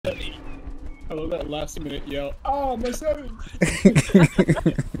I love that last minute yell. Oh, my 7!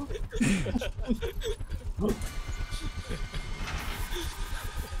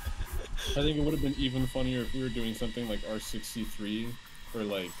 I think it would have been even funnier if we were doing something like R63 or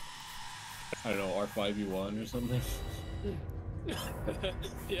like, I don't know, R5v1 or something.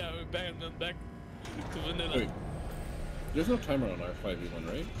 Yeah, we're back to vanilla. Wait, there's no timer on R5v1,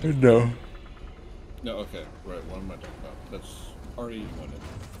 right? No. No, okay, right, what am I talking about? That's R81,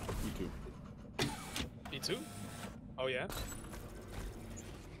 me too. B2? Oh yeah?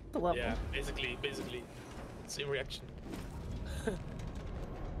 The level. Yeah, basically. Same reaction.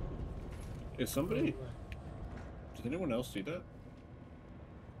 Is somebody... Does anyone else see that?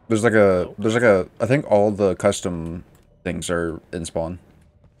 There's like a, I think all the custom things are in spawn.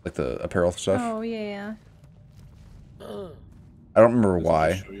 Like the apparel stuff. Oh, yeah. I don't remember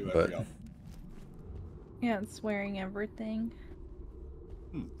why, but... Yeah, it's wearing everything.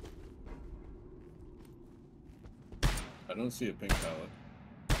 I don't see a pink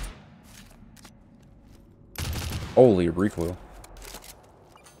palette. Holy recoil.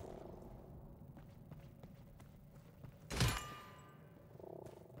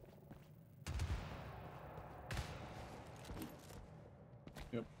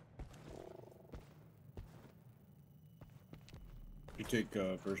 Yep. You take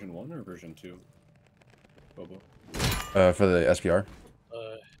version 1 or version 2? Bobo? For the SPR?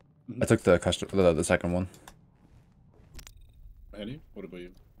 I took the custom, the second one. Hani, what about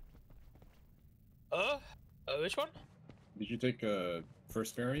you? Which one? Did you take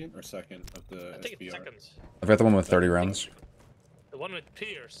first variant or second of the I think SPR? it's second. I've got the one with 30 rounds. The one with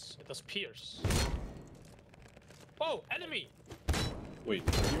Pierce. It does Pierce. Oh, enemy! Wait,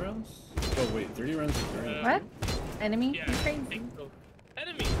 30 rounds? Oh wait, 30 rounds is variant. What? Enemy? Yeah, You're I crazy. think so.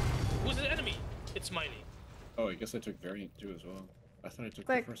 Enemy! Who's the enemy? It's Miney. Oh, I guess I took variant 2 as well. I thought I took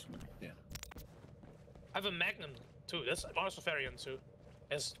Like- the first one. Yeah. I have a Magnum too. That's also variant too.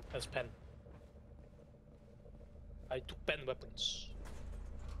 As pen. I took pen weapons.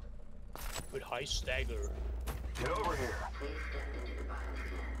 With high stagger. Get over here.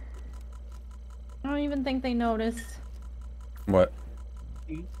 I don't even think they noticed. What?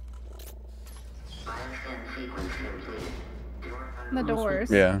 The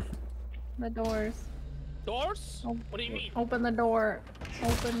doors. Yeah. The doors. Doors? Oh. What do you mean? Open the door.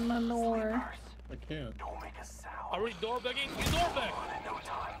 Open the door. I can't. Don't make a sound. Are we door bagging? You door bag! No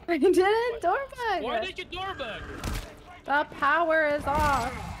time. I didn't door Why bag. did you door bag? The power is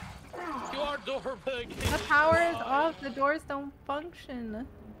off. You are door bagging. The power is off. The doors don't function.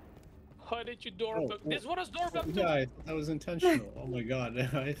 Why did you door Oh, bag? oh. This one is door bag too. Yeah, that was intentional. Oh my god,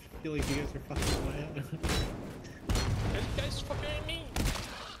 I feel like you guys are fucking my head. And you guys fucking me.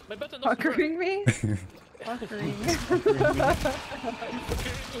 My button doesn't work. Fuckering me? Fuckering.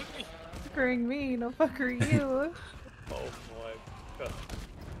 Fuckering me, no fuckering you. Oh my god.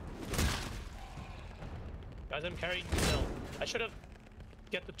 Guys, I'm carrying no. I should have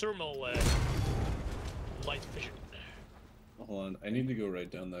get the thermal light vision. Hold on, I need to go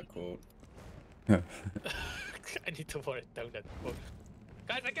write down that quote. I need to write down that quote.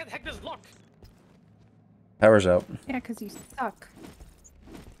 Guys, I can't hack this lock. Power's out. Yeah, because you suck.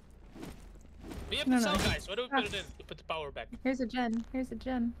 We have No, to no. sell, guys. Why don't we put it in? To put the power back. Here's a gen. Here's a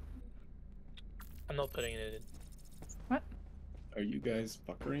gen. I'm not putting it in. What? Are you guys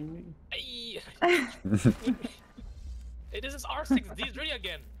fuckering me? Hey! Hey, this is R6D3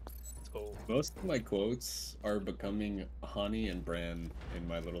 again. Let's go. Most of my quotes are becoming Hani and Bran in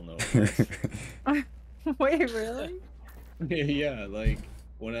my little notes. Wait, really? Yeah, like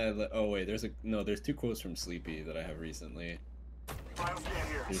when oh wait, there's two quotes from Sleepy that I have recently. Final scan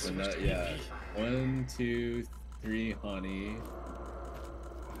here. There's another, yeah. 1, 2, 3, Hani.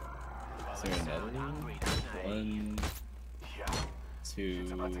 Is there another one? 1, Yeah. 2.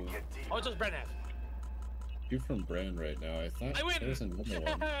 About to get deep. Oh, it's just Bran half. 2 from Bran right now. I thought I win! there was another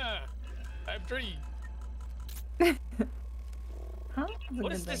one. I have 3. Huh?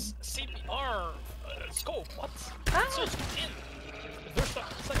 What is this CPR scope? What? Ah. It's so zoomed in. It's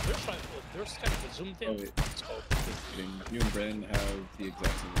like versatile. Versatile. Zoomed in. Oh wait, Scope. just kidding. You and Bran have the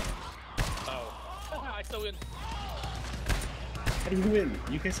exact same one. Oh. I still win. How do you win?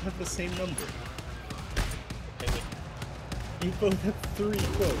 You guys have the same number. I win. You both have 3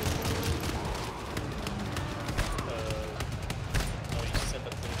 quotes. Oh, you said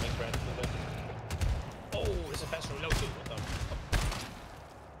that to make Bran do that. Oh, it's a fast reload too. What the fuck?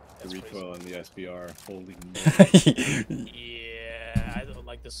 The That's recoil on the SBR. Holy crazy. Yeah, I don't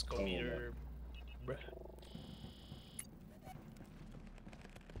like the scope either. Bruh.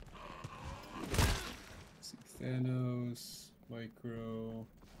 Thanos, Micro.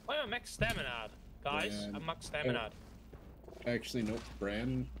 Why am I max stamina, guys? Bran. I'm max stamina. Actually, nope.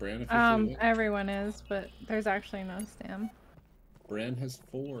 Bran officially went. Everyone is, but there's actually no stam. Bran has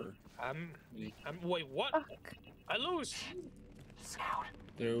 4. Wait, what? Fuck. I lose. Scout.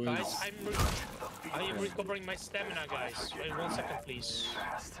 There was. Guys, I am recovering my stamina, guys. Wait 1 second, please.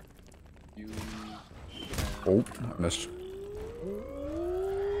 Fast. You. Oh, I missed.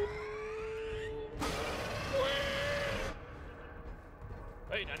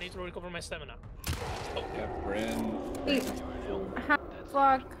 Wait, I need to recover my stamina. Yeah, Bran. Wait. Hack this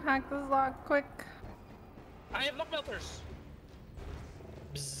lock. Hack this lock, quick. I have lock melters.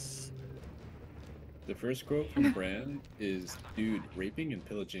 Bzzz. The first quote from Bran is, "Dude, raping and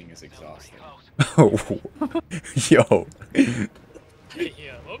pillaging is exhausting." Oh, yo.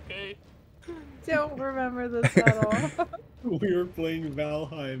 Yeah, okay. Don't remember this at all. We were playing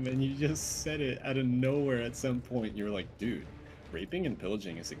Valheim and you just said it out of nowhere at some point. You were like, "Dude, raping and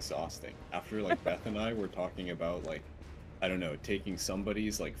pillaging is exhausting." After like Beth and I were talking about like, I don't know, taking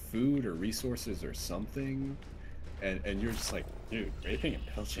somebody's like food or resources or something, and you're just like, "Dude, raping and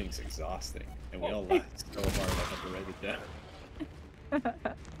pillaging is exhausting," and we all laughed so hard I had to write it down.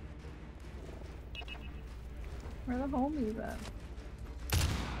 Where the homies at?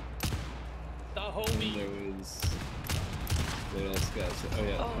 The And homie. there was. What else, guys? Oh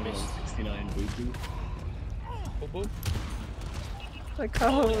yeah, Oh, missed. 69 Buku. Boom, boom. The Oh,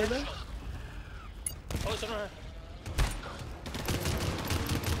 code. yeah. Oh, it's on her.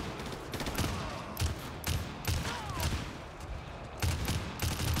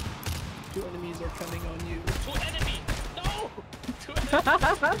 Two enemies are coming on you. 2 enemy! No! 2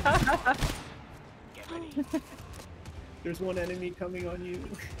 enemy! Get ready. There's one enemy coming on you.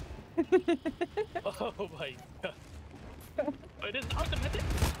 Oh my god. Oh, it is automatic?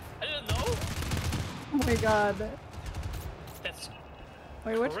 I didn't know. Oh my god. That's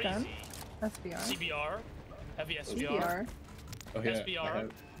Wait, which crazy. gun? SBR. CBR. Heavy SBR. CBR. Oh yeah, SBR.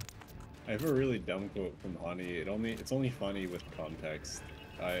 I have a really dumb quote from Hani. It's only funny with context.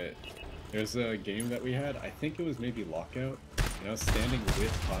 There's a game that we had. I think it was maybe Lockout. And I was standing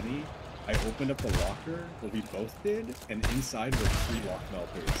with Hani. I opened up the locker, what we both did, and inside were 3 lock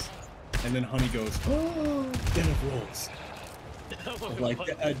melters. And then Honey goes, "Oh, Den of Wolves." Like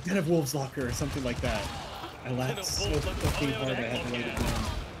Den of Wolves locker or something like that. I laughed so fucking hard I had to write it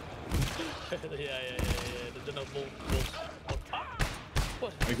down. yeah. The Den of Wolves.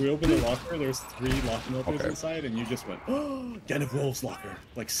 What? Like we opened the locker, there's 3 lock melters Okay. inside, and you just went, "Oh, Den of Wolves locker."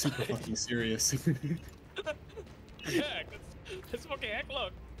 Like super fucking serious. Yeah, it's fucking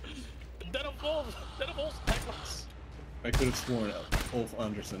hecklock. Den of Wolves hecklocks. I could have sworn Ulf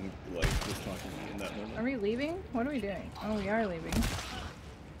Anderson like was talking to me in that moment. Are we leaving? What are we doing? Oh, we are leaving.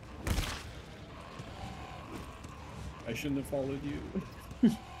 I shouldn't have followed you.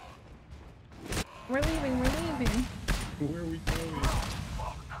 We're leaving. We're leaving. Where are we going?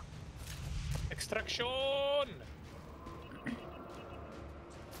 Extraction!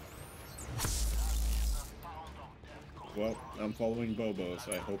 Well, I'm following Bobo,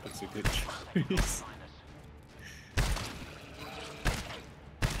 so I hope it's a good choice.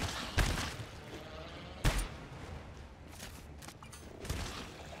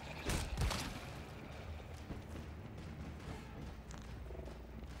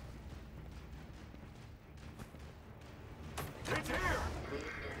 It's here.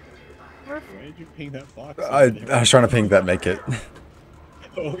 We're Why did you ping that box? I over there? was trying to ping that make it.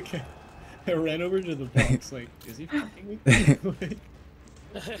 Oh, okay. I ran over to the box like, is he fucking with me?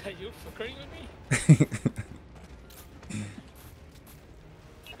 Like, You fucking with me?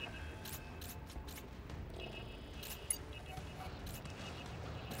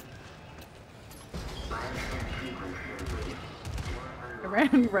 I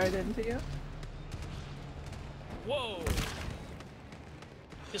ran right into you. Whoa!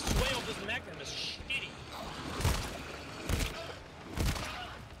 The sway of this magnum is shitty.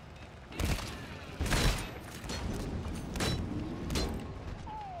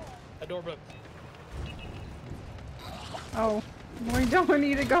 A door broke. Oh, we don't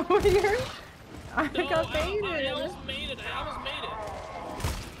need to go here. I No, got I baited. almost made it. I almost made it.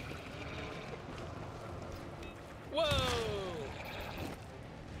 Whoa!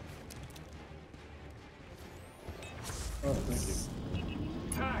 oh, thank you.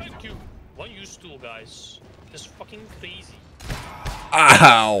 Thank you. One use tool, guys. This is fucking crazy.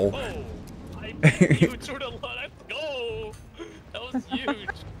 Ow! Oh! I beat you through the lot. Let's go! That was huge.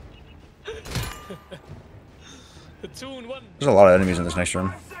 The 2-in-1. There's a lot of enemies in this next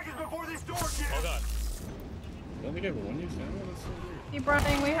room. 5 seconds before this door Oh gives. god. I don't think I have a one use ammo. That's so weird. Keep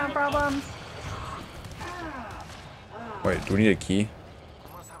running. We have problems. Wait, do we need a key?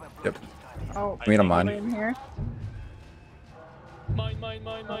 Must have a Yep. Oh, We need a think mine. in here. Mine, mine,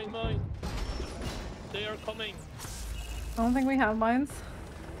 mine, mine, mine. They are coming. I don't think we have mines.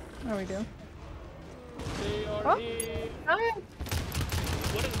 Oh, we do. They are Oh. here. Ah,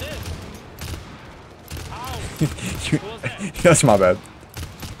 What is this? Ow! What was that? That's my bad.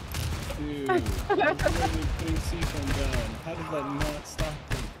 Dude, I'm literally putting C-foam down. How did that not stop him?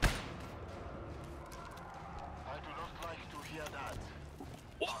 I do not like to hear that.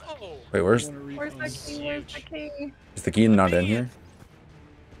 Whoa! Wait, where's I wanna where's the refund. key? Where's the key? is the key not in here?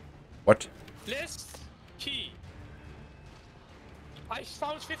 What? List key. I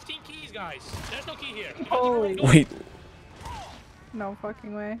found 15 keys, guys. There's no key here. You got the Holy- wrong door. Wait. No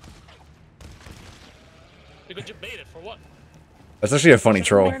fucking way. Because you baited for what? That's actually a funny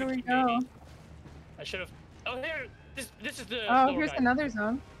troll. Where do we go? I should have. Oh, here. This is the Oh, door, here's guys. another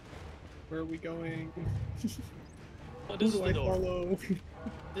zone. Where are we going? Oh, Who this is do the I door. follow?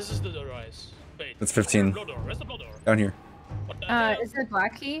 This is the door, guys. Wait. That's 15. Blow door. Where's the blow door? Down here. What the hell? Is it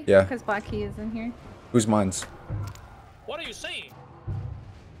black key? Yeah. Because black key is in here. Whose mines? What are you saying?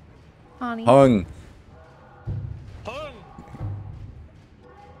 Hani. Hung. Hung.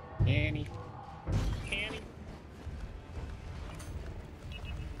 Annie. Canny.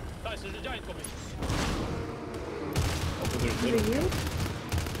 Guys, there's a giant coming. Oh, but there's Is it little. you?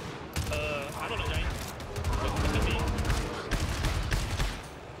 I'm not a giant. Look at me.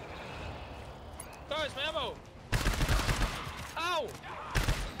 Guys, my ammo! Ow!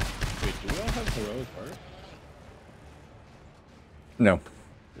 Wait, do we all have heroic heart? No.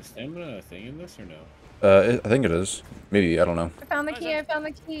 Is stamina a thing in this or no? I think it is. Maybe, I don't know. I found the Guys, key. I found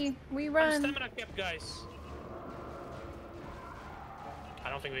the key. We I'm run. stamina kept, guys. I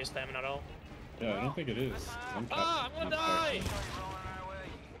don't think we have stamina at all. Yeah, I don't think it is. Ah, I'm gonna die!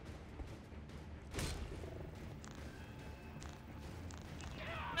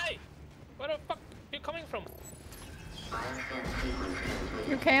 Hey! Where the fuck are you coming from?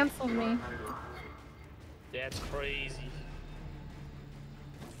 You canceled me. That's crazy.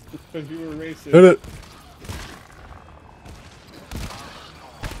 Because you were racist. Hit it!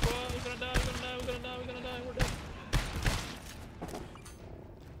 Oh, we're gonna die, we're gonna die, we're gonna die, we're gonna die, we're dead.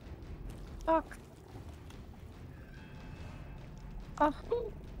 Fuck. Oh.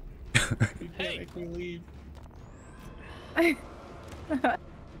 You can't Hey. make me leave.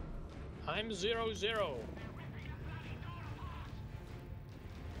 I'm 0-0.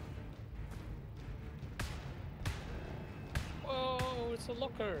 Whoa, it's a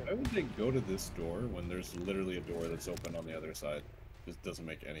locker. Why would they go to this door when there's literally a door that's open on the other side? This doesn't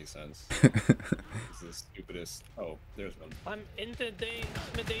make any sense. This is the stupidest. Oh, there's one. I'm intimidating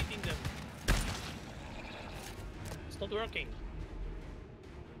them. It's not working.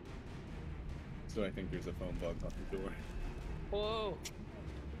 So I think there's a phone bug on the door. Whoa.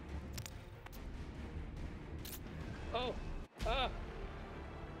 Oh. Ah.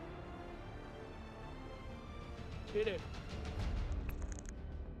 Hit it.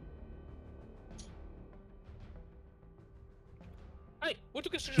 Hey, what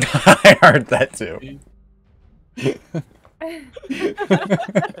took us to I heard that too. Hey,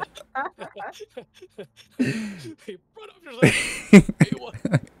 run off yourself. Hey, what?